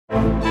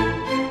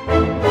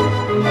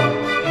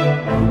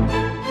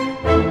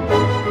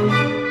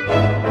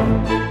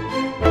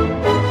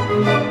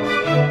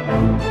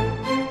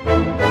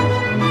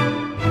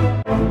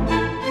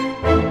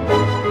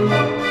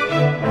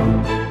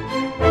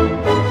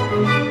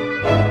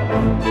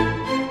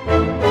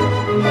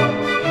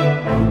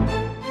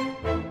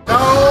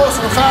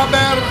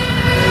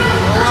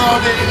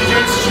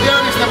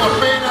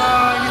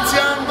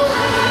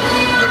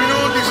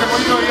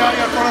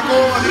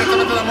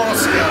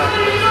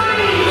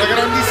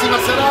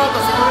serata,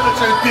 sicuramente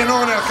c'è il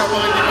pienone al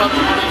K24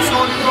 come al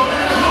solito.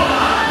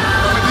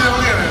 Cosa ti devo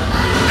dire?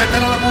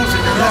 Mettela la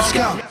musica, no? Let's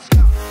go.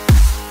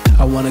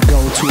 I wanna go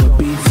to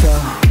Ibiza.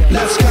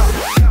 Let's go.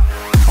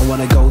 I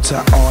wanna go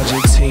to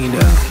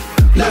Argentina.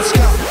 Let's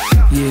go.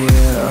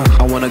 Yeah,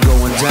 I wanna go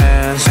and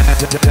dance.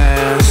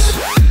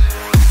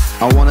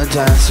 I wanna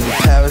dance in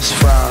Paris,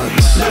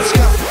 France. Let's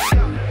go.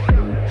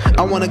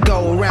 I wanna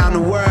go around the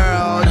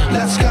world.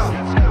 Let's go.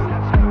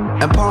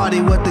 And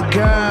party with the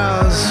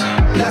girls.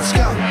 Let's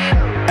go.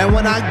 And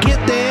when I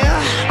get there,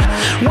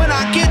 when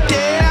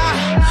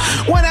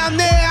I'm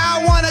there,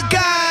 I wanna go.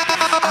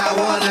 I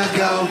wanna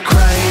go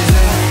crazy.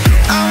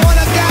 I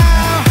wanna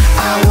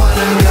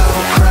go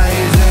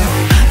crazy.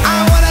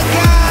 I wanna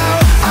go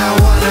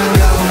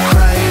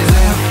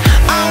crazy.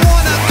 I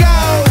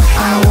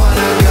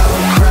wanna go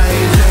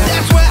crazy.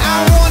 That's where I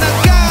wanna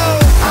go.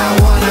 I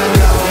wanna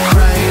go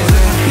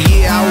crazy.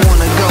 Yeah, I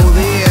wanna go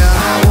there.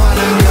 I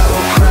wanna go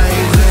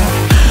crazy.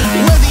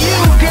 With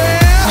you,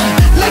 girl,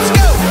 let's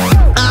go.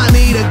 I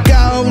need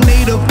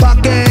to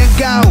fucking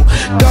go.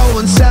 Go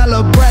and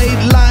celebrate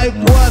life,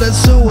 what a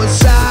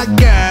suicide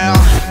girl.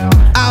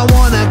 I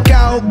wanna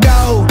go,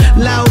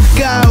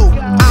 loco.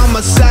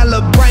 I'ma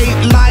celebrate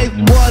life,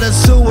 what a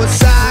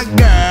suicide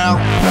girl.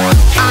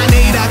 I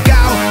need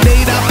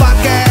to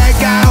fucking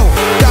go.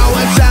 Go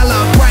and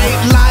celebrate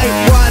life,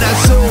 what a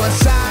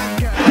suicide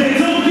girl.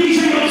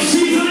 Television of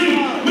SICILY,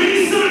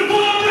 Mr.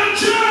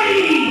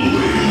 BAJOTTIi.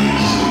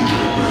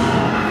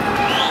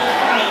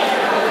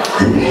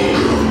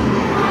 Welcome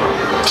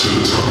to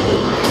the tunnel.